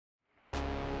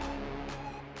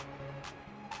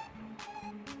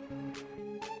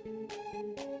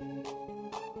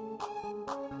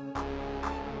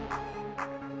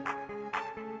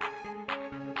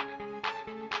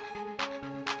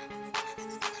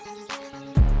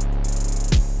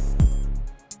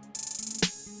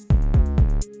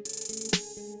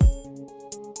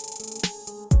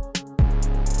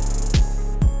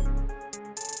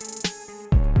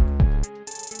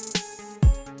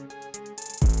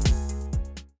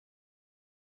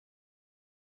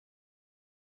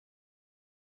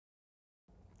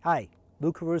Hi,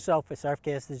 Lou Caruso for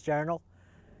Surfcasters Journal.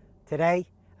 Today,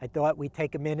 I thought we'd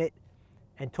take a minute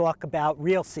and talk about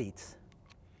reel seats.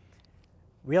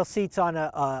 Reel seats on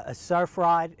a surf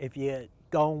rod, if you're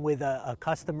going with a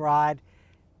custom rod,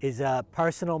 is a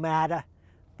personal matter.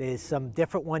 There's some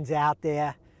different ones out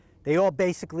there. They all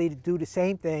basically do the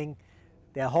same thing.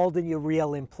 They're holding your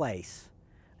reel in place.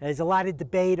 There's a lot of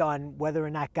debate on whether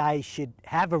or not guys should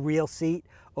have a reel seat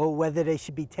or whether they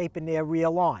should be taping their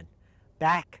reel on.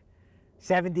 Back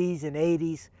 70s and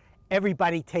 80s,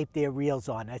 everybody taped their reels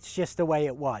on. That's just the way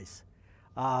it was.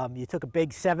 You took a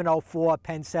big 704,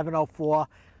 Pen 704,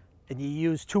 and you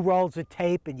used 2 rolls of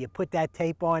tape and you put that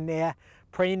tape on there,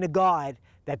 praying to God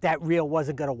that that reel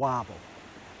wasn't going to wobble.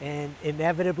 And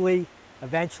inevitably,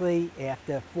 eventually,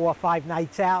 after 4 or 5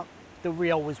 nights out, the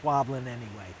reel was wobbling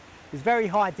anyway. It was very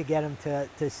hard to get them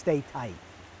to stay tight.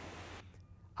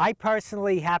 I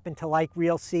personally happen to like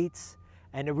reel seats.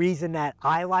 And the reason that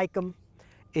I like them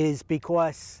is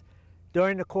because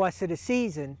during the course of the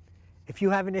season, if you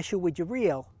have an issue with your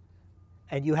reel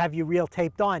and you have your reel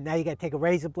taped on, now you got to take a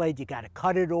razor blade, you got to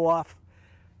cut it off,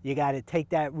 you got to take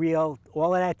that reel,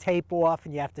 all of that tape off,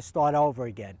 and you have to start over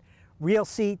again. Reel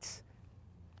seats,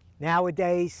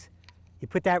 nowadays, you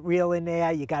put that reel in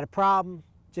there, you got a problem,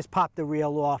 just pop the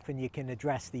reel off and you can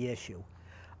address the issue.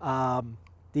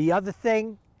 The other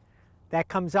thing that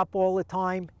comes up all the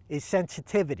time is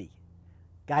sensitivity.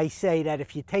 Guys say that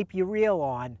if you tape your reel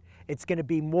on, it's going to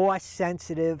be more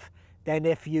sensitive than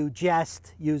if you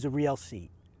just use a reel seat.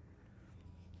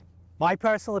 My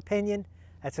personal opinion,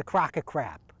 that's a crock of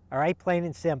crap, all right? Plain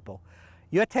and simple.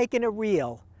 You're taking a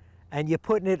reel and you're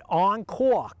putting it on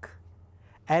cork,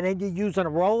 and then you're using a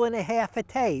roll and a half of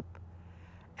tape,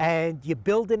 and you're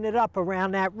building it up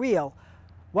around that reel.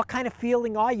 What kind of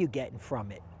feeling are you getting from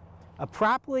it? A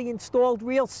properly installed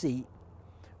reel seat,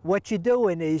 what you're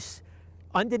doing is,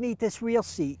 underneath this reel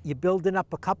seat, you're building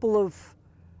up a couple of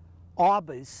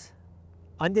arbors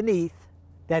underneath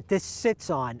that this sits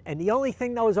on. And the only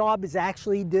thing those arbors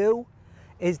actually do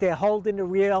is they're holding the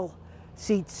reel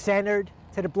seat centered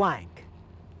to the blank.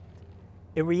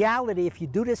 In reality, if you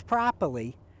do this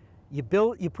properly, you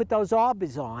put those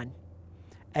arbors on,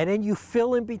 and then you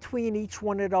fill in between each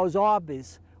one of those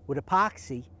arbors with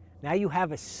epoxy. Now you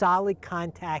have a solid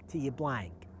contact to your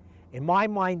blank. In my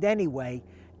mind anyway,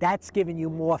 that's giving you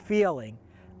more feeling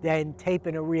than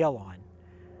taping a reel on.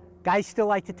 Guys still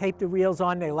like to tape the reels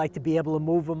on. They like to be able to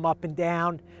move them up and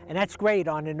down, and that's great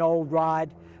on an old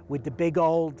rod with the big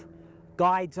old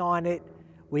guides on it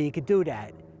where you could do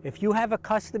that. If you have a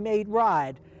custom-made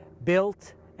rod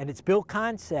built, and it's built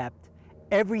concept,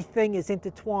 everything is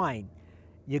intertwined.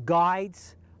 Your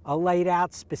guides are laid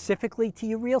out specifically to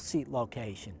your reel seat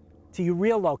location. To your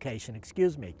reel location,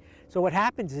 excuse me. So what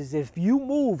happens is if you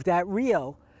move that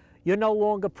reel, you're no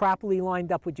longer properly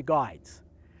lined up with your guides,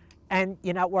 and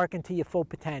you're not working to your full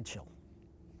potential.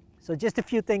 So just a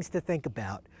few things to think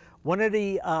about. One of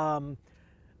the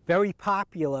very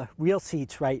popular reel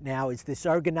seats right now is this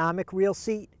ergonomic reel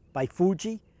seat by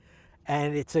Fuji,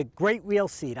 and it's a great reel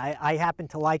seat. I happen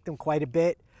to like them quite a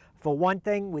bit. For one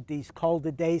thing, with these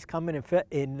colder days coming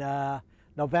in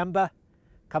November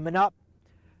coming up,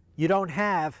 you don't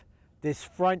have this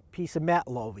front piece of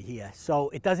metal over here, so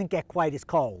it doesn't get quite as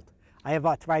cold. I have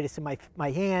arthritis in my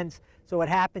hands, so what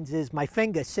happens is my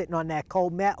finger sitting on that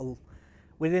cold metal,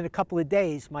 within a couple of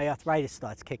days, my arthritis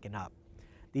starts kicking up.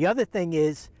 The other thing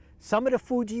is, some of the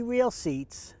Fuji reel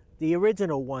seats, the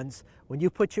original ones, when you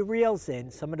put your reels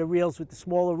in, some of the reels with the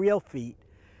smaller reel feet,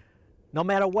 no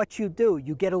matter what you do,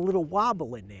 you get a little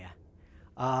wobble in there.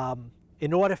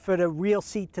 In order for the reel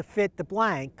seat to fit the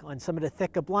blank on some of the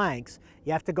thicker blanks,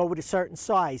 you have to go with a certain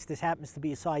size. This happens to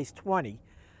be a size 20.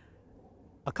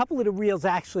 A couple of the reels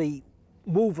actually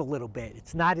move a little bit.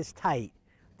 It's not as tight.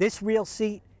 This reel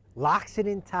seat locks it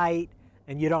in tight,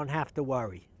 and you don't have to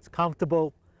worry. It's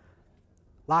comfortable,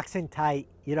 locks in tight,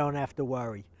 you don't have to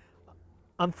worry.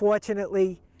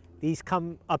 Unfortunately, these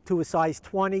come up to a size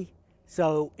 20,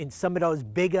 so in some of those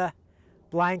bigger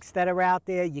blanks that are out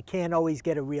there, you can't always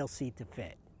get a reel seat to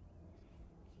fit.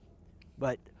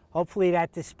 But hopefully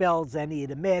that dispels any of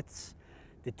the myths,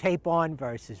 the tape-on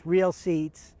versus reel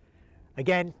seats.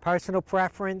 Again, personal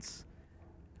preference.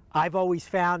 I've always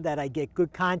found that I get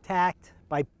good contact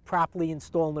by properly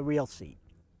installing the reel seat.